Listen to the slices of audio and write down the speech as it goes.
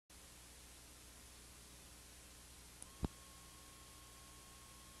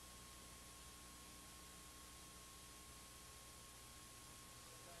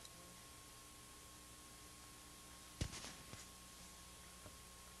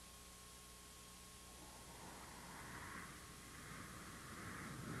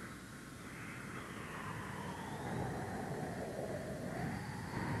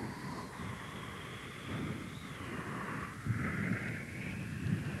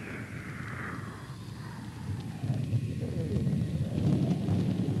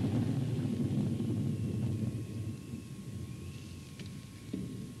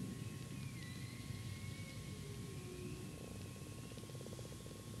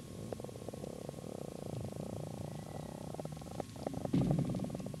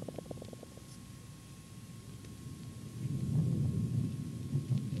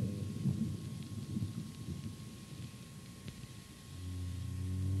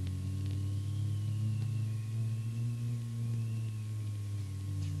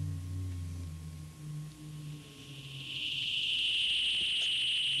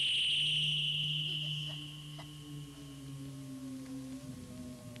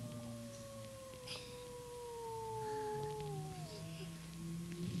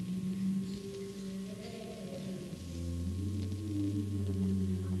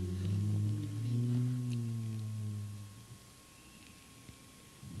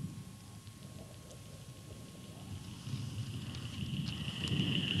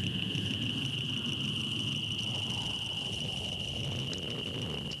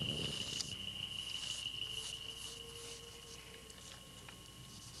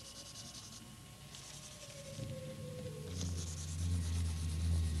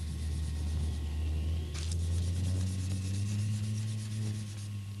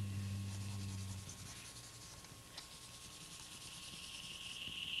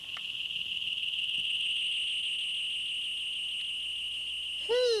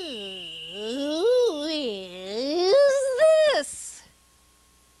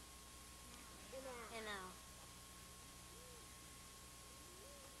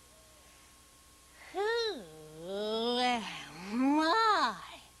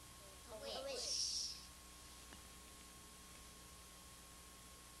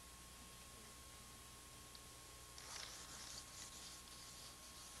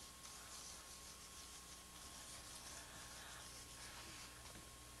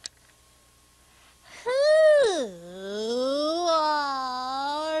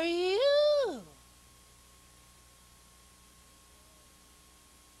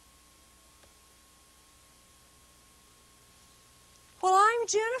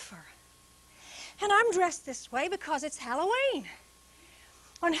Jenifer. And I'm dressed this way because it's Halloween.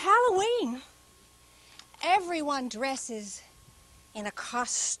 On Halloween, everyone dresses in a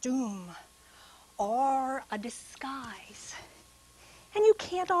costume or a disguise. And you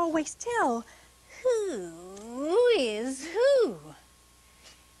can't always tell who is who.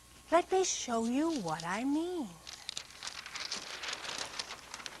 Let me show you what I mean.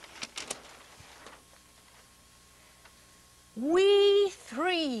 We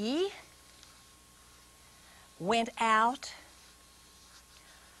three went out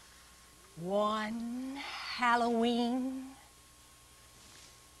one Halloween,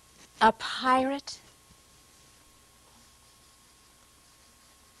 a pirate,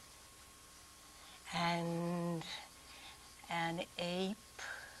 and an ape,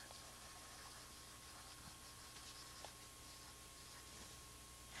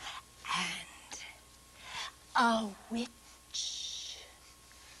 and a witch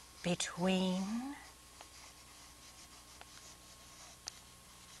between.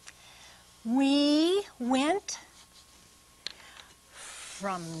 We went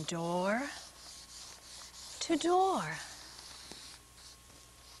from door to door.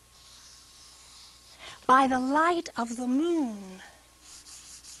 By the light of the moon,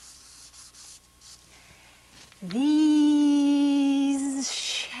 these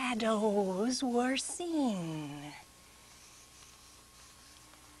shadows were seen.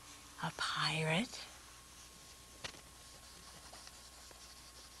 A pirate,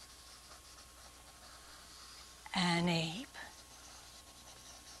 an ape,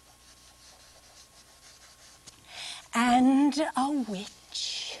 and a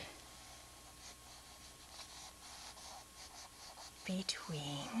witch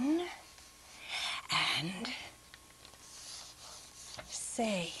between. And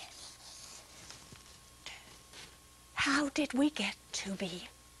say, how did we get to be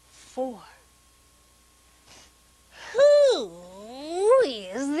four? Who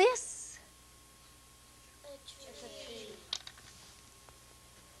is this?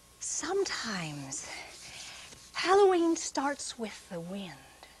 Sometimes Halloween starts with the wind.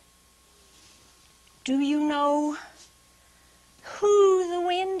 Do you know who the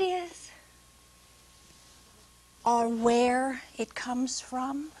wind is? Or where it comes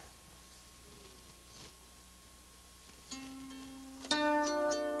from?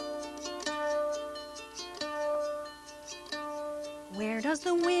 Where does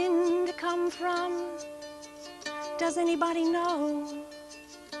the wind come from? Does anybody know?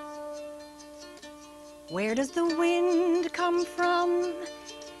 Where does the wind come from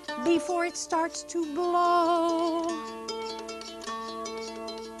before it starts to blow?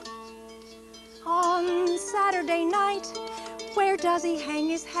 On Saturday night, where does he hang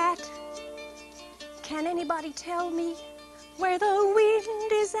his hat? Can anybody tell me where the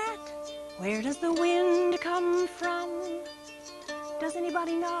wind is at? Where does the wind come from? Does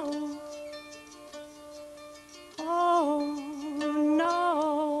anybody know? Oh,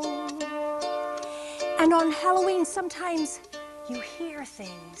 no. And on Halloween, sometimes you hear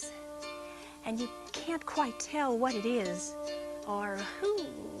things, and you can't quite tell what it is or who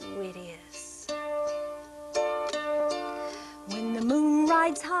it is. When the moon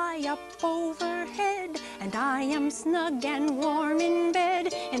rides high up overhead, and I am snug and warm in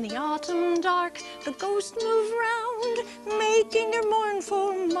bed, in the autumn dark, the ghosts move round, making their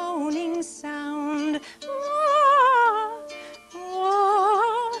mournful moaning sound. Wah,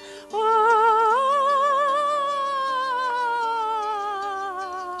 wah, wah.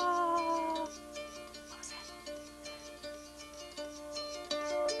 What was that?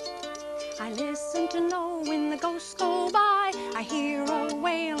 I listen to know when the ghosts go by. I hear a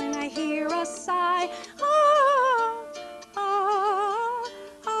wail and I hear a sigh. Ah, ah,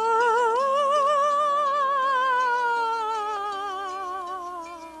 ah.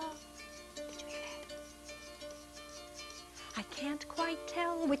 Did you hear that? I can't quite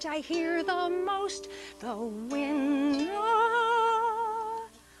tell which I hear the most, the wind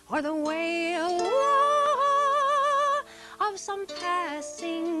or the wail of some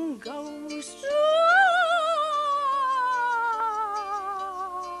passing ghost.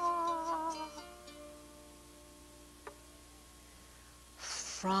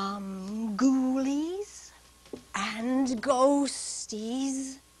 From ghoulies and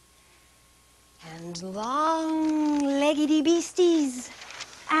ghosties and long-leggedy beasties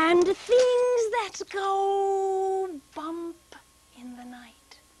and things that go bump in the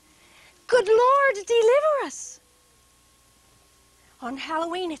night. Good Lord, deliver us! On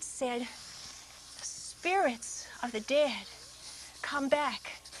Halloween, it said, the spirits of the dead come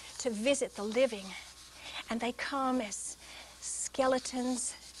back to visit the living, and they come as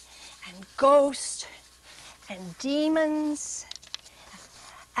skeletons and ghosts and demons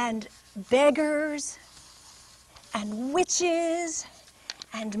and beggars and witches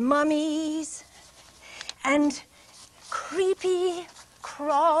and mummies and creepy,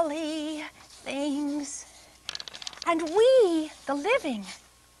 crawly things. And we, the living,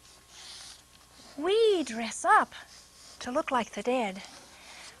 we dress up to look like the dead,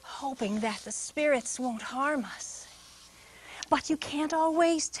 hoping that the spirits won't harm us. But you can't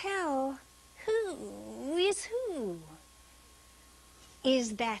always tell who is who.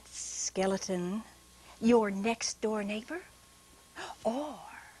 Is that skeleton your next door neighbor? Or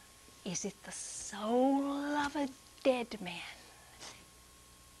is it the soul of a dead man?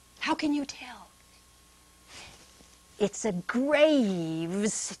 How can you tell? It's a grave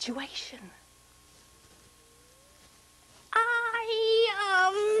situation. Eye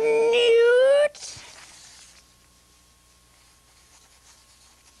of Newt.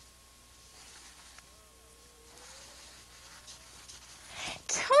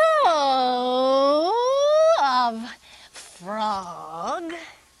 Toe of frog.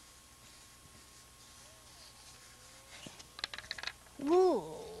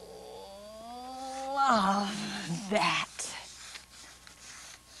 Wool of bat.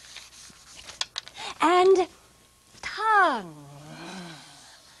 And tongue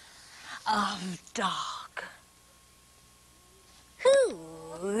of dog.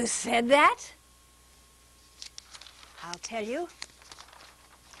 Who said that? I'll tell you.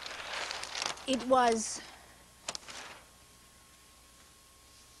 It was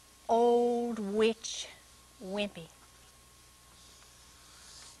old witch Wimpy.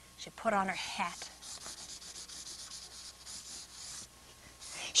 She put on her hat.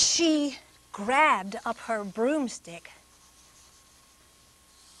 She grabbed up her broomstick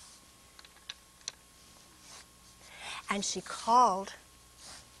and she called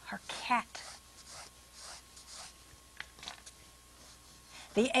her cat.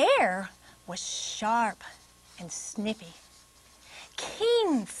 The air was sharp and snippy,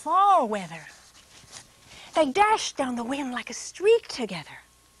 keen fall weather. They dashed down the wind like a streak together.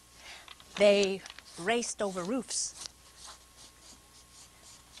 They raced over roofs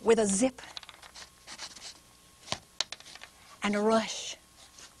with a zip and a rush.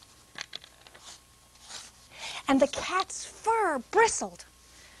 And the cat's fur bristled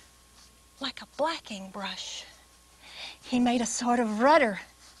like a blacking brush. He made a sort of rudder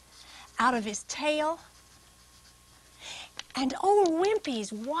out of his tail, and old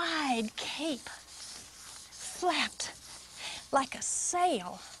Wimpy's wide cape flapped like a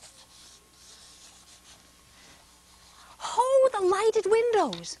sail. Oh, the lighted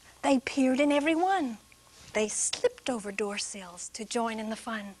windows! They peered in every one. They slipped over door sills to join in the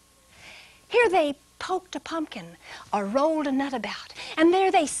fun. Here they poked a pumpkin or rolled a nut about, and there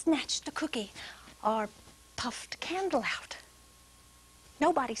they snatched a cookie or puffed a candle out.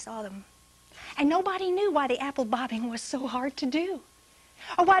 Nobody saw them, and nobody knew why the apple bobbing was so hard to do,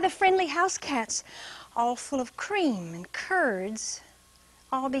 or why the friendly house cats, all full of cream and curds,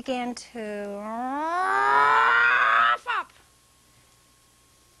 all began to ruff up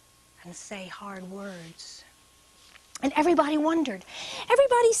and say hard words. And everybody wondered.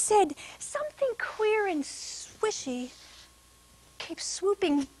 Everybody said, something queer and swishy keeps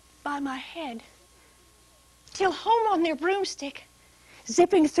swooping by my head, till home on their broomstick,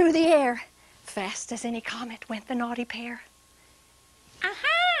 zipping through the air, fast as any comet went the naughty pair.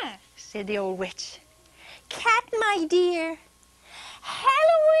 Aha, said the old witch. Cat, my dear,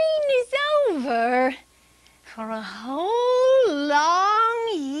 Halloween is over for a whole long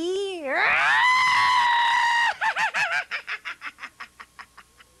year.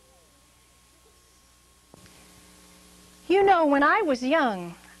 You know, when I was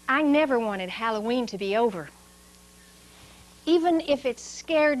young, I never wanted Halloween to be over, even if it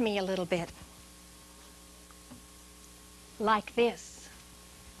scared me a little bit. Like this.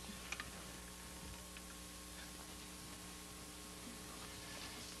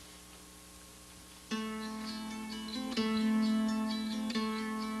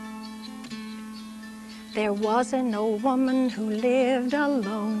 There was an old woman who lived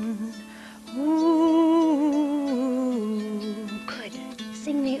alone. Ooh, good.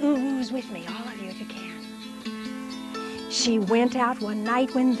 Sing the oohs with me, all of you, if you can. She went out one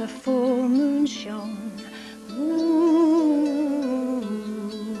night when the full moon shone. Ooh,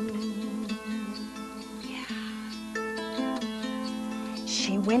 yeah.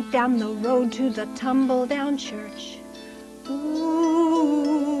 She went down the road to the tumble-down church. Ooh.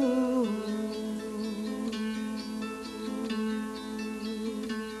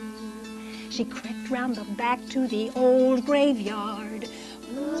 She crept round the back to the old graveyard.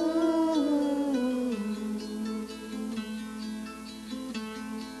 Ooh.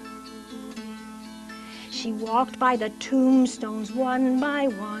 She walked by the tombstones one by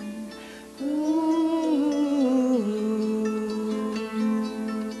one. Ooh.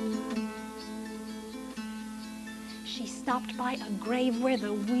 She stopped by a grave where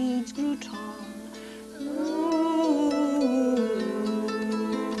the weeds grew tall. Ooh.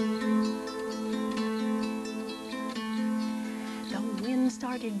 The wind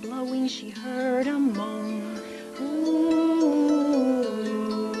started blowing, she heard a moan. Ooh.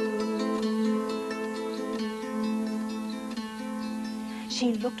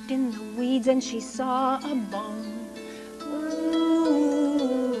 She looked in the weeds and she saw a bone.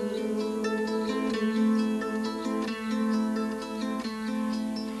 Ooh.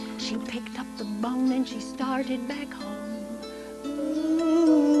 She picked up the bone and she started back home.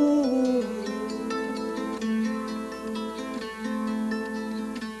 Ooh.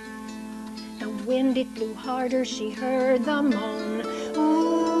 The wind, it blew harder, she heard the moan. Ooh.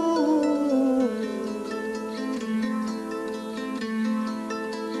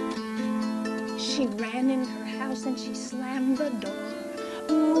 She ran in her house and she slammed the door.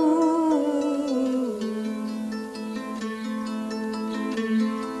 Ooh.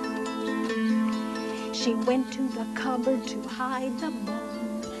 She went to the cupboard to hide the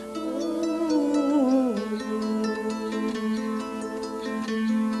bone. Ooh.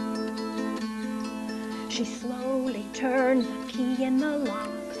 She slowly turned the key in the lock.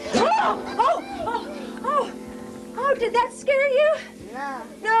 Oh, did that scare you? No.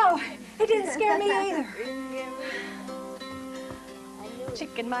 No, it didn't scare me either.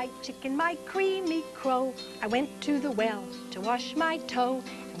 Chicken, my creamy crow. I went to the well to wash my toe.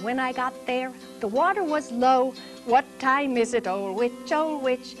 And when I got there, the water was low. What time is it, old witch, old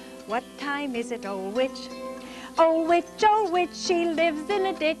witch? What time is it, old witch? Old witch, she lives in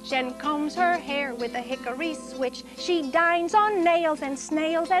a ditch and combs her hair with a hickory switch. She dines on nails and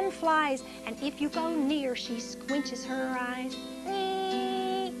snails and flies, and if you go near, she squinches her eyes.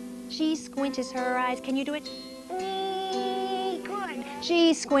 She squinches her eyes. Can you do it? Good.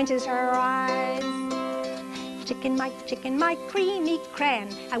 She squinches her eyes. Chicken, my creamy cran.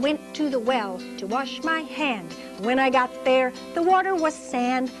 I went to the well to wash my hand. When I got there, the water was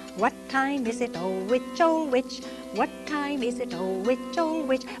sand. What time is it, old witch, old witch? What time is it, old witch, old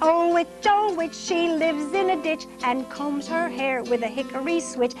witch? Old witch, she lives in a ditch and combs her hair with a hickory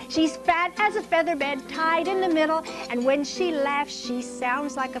switch. She's fat as a feather bed tied in the middle, and when she laughs, she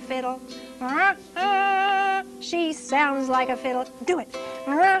sounds like a fiddle. She sounds like a fiddle. Do it.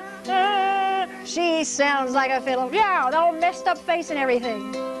 She sounds like a fiddle. Yeah, the old messed up face and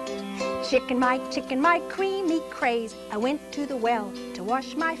everything. Chicken, my creamy craze. I went to the well to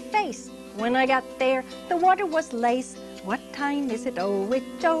wash my face. When I got there, the water was lace. What time is it, old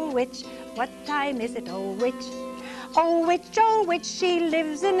witch, old witch? What time is it, old witch? Old witch, she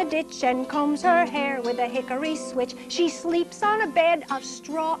lives in a ditch and combs her hair with a hickory switch. She sleeps on a bed of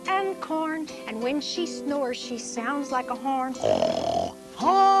straw and corn, and when she snores, she sounds like a horn.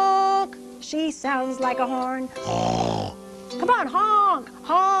 Honk! She sounds like a horn. Come on, honk,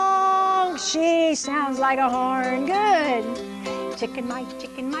 honk. She sounds like a horn. Good. Chicken, my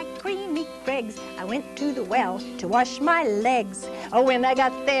creamy Craigs. I went to the well to wash my legs. Oh, when I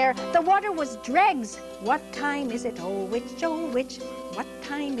got there, the water was dregs. What time is it, old witch, old witch? What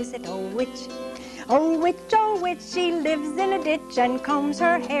time is it, old witch? Old witch, she lives in a ditch and combs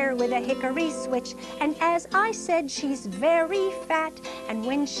her hair with a hickory switch. And as I said, she's very fat, and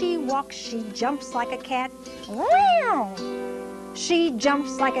when she walks, she jumps like a cat. Meow! She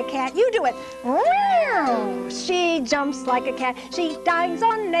jumps like a cat. You do it. Meow! She jumps like a cat. She dines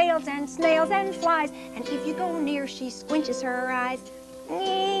on nails and snails and flies, and if you go near, she squinches her eyes.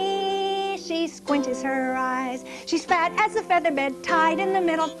 She squinches her eyes. She's fat as a feather bed tied in the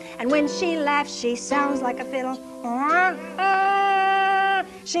middle, and when she laughs, she sounds like a fiddle.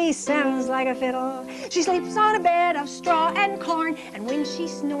 She sounds like a fiddle. She sleeps on a bed of straw and corn, and when she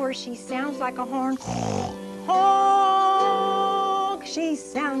snores, she sounds like a horn. Honk! She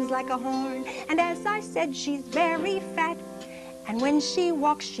sounds like a horn. And as I said, she's very fat, and when she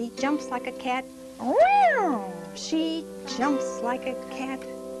walks, she jumps like a cat. She jumps like a cat.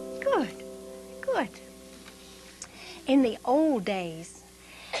 Good. Good. In the old days,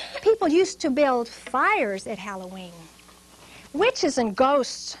 people used to build fires at Halloween. Witches and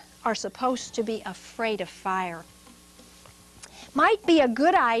ghosts are supposed to be afraid of fire. Might be a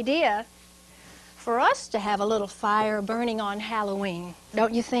good idea for us to have a little fire burning on Halloween,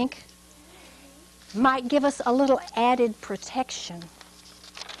 don't you think? Might give us a little added protection.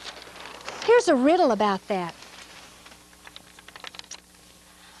 Here's a riddle about that.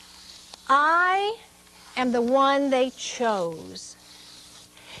 I am the one they chose.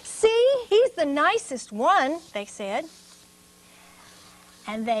 See, he's the nicest one, they said.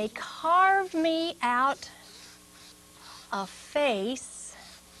 And they carved me out a face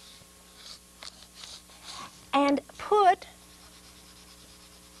and put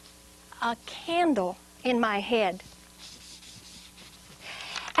a candle in my head.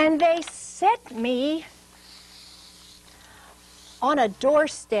 And they set me on a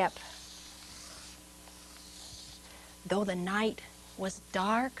doorstep. Though the night was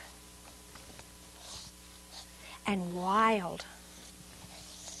dark and wild.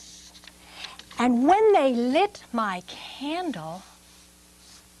 And when they lit my candle,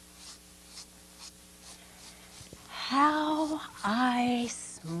 how I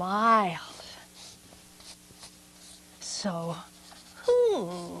smiled. So,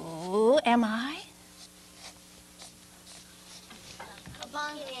 who am I? A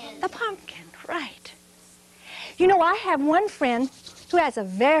pumpkin. The pumpkin, right. You know, I have one friend who has a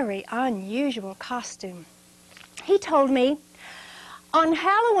very unusual costume. He told me, on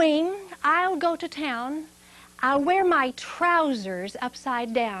Halloween, I'll go to town, I'll wear my trousers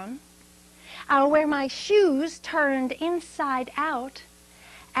upside down, I'll wear my shoes turned inside out,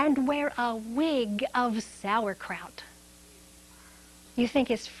 and wear a wig of sauerkraut. You think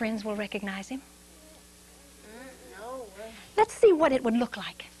his friends will recognize him? No. Let's see what it would look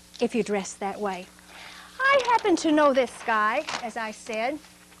like if you dressed that way. I happen to know this guy, as I said,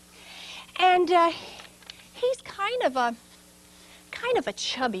 and he's kind of a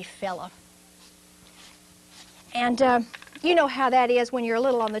chubby fella. And you know how that is when you're a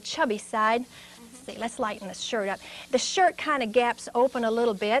little on the chubby side. Let's see, let's lighten the shirt up. The shirt kind of gaps open a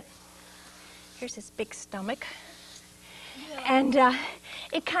little bit. Here's his big stomach. And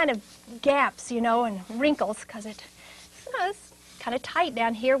it kind of gaps, you know, and wrinkles because it's kind of tight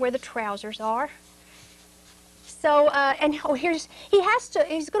down here where the trousers are. So, he's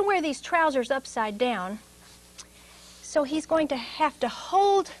going to wear these trousers upside down. So he's going to have to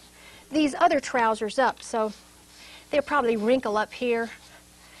hold these other trousers up. So they'll probably wrinkle up here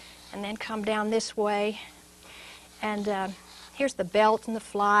and then come down this way. And here's the belt and the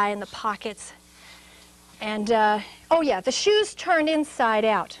fly and the pockets. And, oh yeah, the shoes turned inside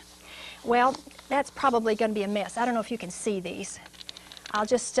out. Well, that's probably going to be a mess. I don't know if you can see these. I'll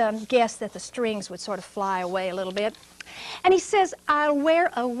just guess that the strings would sort of fly away a little bit. And he says, I'll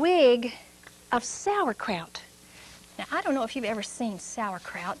wear a wig of sauerkraut. Now, I don't know if you've ever seen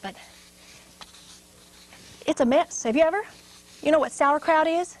sauerkraut, but it's a mess. Have you ever? You know what sauerkraut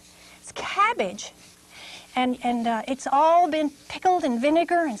is? It's cabbage. And it's all been pickled in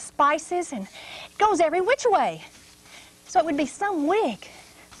vinegar and spices, and it goes every which way. So it would be some wig.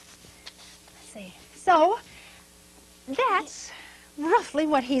 Let's see. So that's roughly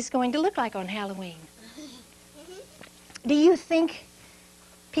what he's going to look like on Halloween. Do you think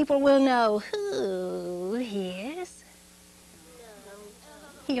people will know who he is?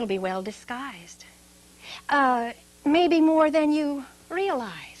 He'll be well disguised. Maybe more than you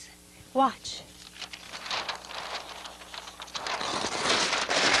realize. Watch.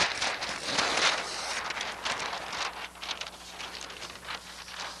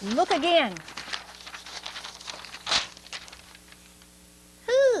 Look again.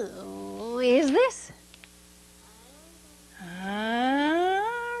 Who is this? I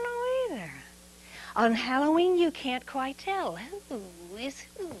don't know either. On Halloween, you can't quite tell who is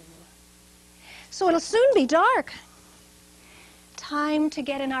who. So it'll soon be dark. Time to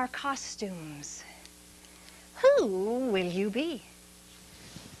get in our costumes. Who will you be?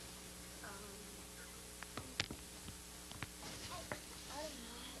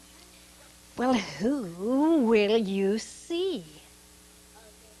 Well, who will you see?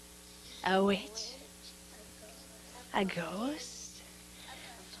 A witch? A ghost?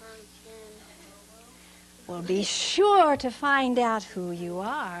 Well, be sure to find out who you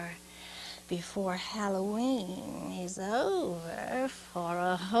are before Halloween is over for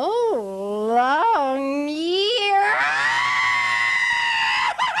a whole long year.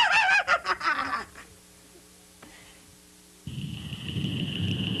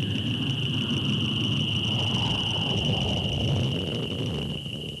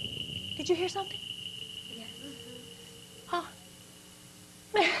 Did you hear something? Yes. Oh.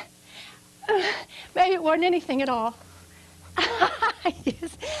 Maybe it wasn't anything at all.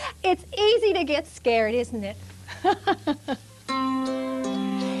 It's easy to get scared, isn't it?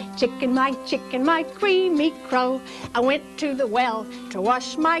 chicken, my creamy crow. I went to the well to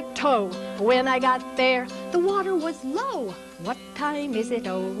wash my toe. When I got there, the water was low. What time is it,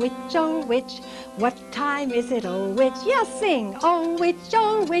 oh witch, oh witch? What time is it, oh witch? Yes, sing! Oh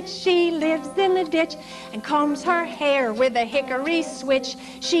witch, she lives in the ditch and combs her hair with a hickory switch.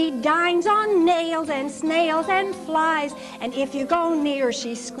 She dines on nails and snails and flies, and if you go near,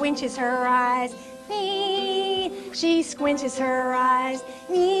 she squinches her eyes. She squinches her eyes.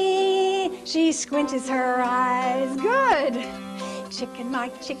 She squinches her eyes. Good! Chicken,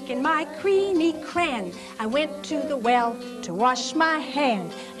 my creamy cran. I went to the well to wash my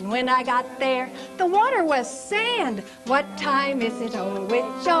hand, and when I got there, the water was sand. What time is it, oh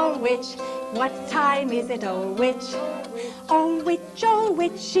witch, oh witch? What time is it, oh witch? Oh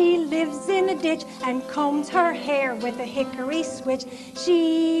witch, she lives in a ditch and combs her hair with a hickory switch.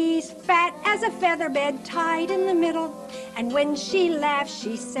 She's fat as a feather bed tied in the middle, and when she laughs,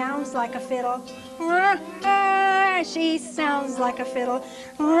 she sounds like a fiddle. She sounds like a fiddle.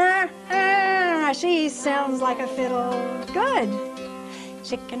 She sounds like a fiddle. Good.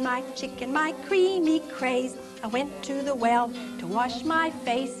 Chicken, my creamy craze. I went to the well to wash my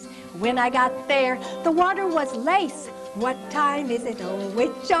face. When I got there, the water was lace. What time is it, oh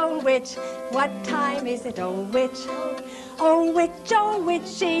witch, oh witch? What time is it, oh witch? Oh witch,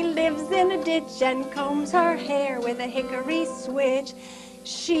 she lives in a ditch and combs her hair with a hickory switch.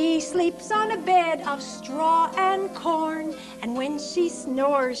 She sleeps on a bed of straw and corn, and when she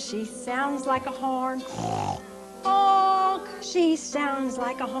snores, she sounds like a horn. Honk, she sounds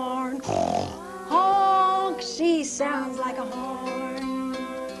like a horn. Honk, she sounds like a horn.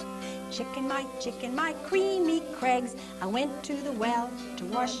 Chicken, my creamy crags. I went to the well to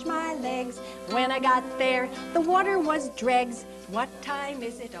wash my legs. When I got there, the water was dregs. What time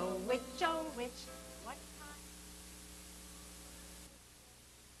is it, oh witch, oh witch? What time?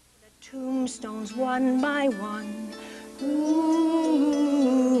 The tombstones one by one. Ooh.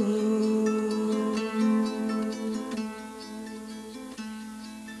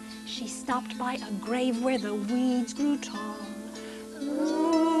 She stopped by a grave where the weeds grew tall.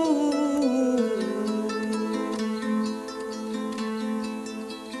 Ooh.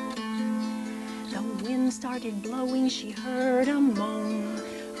 The wind started blowing, she heard a moan.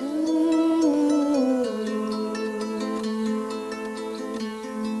 Ooh.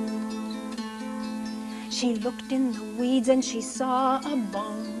 She looked in the weeds and she saw a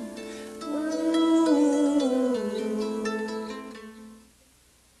bone.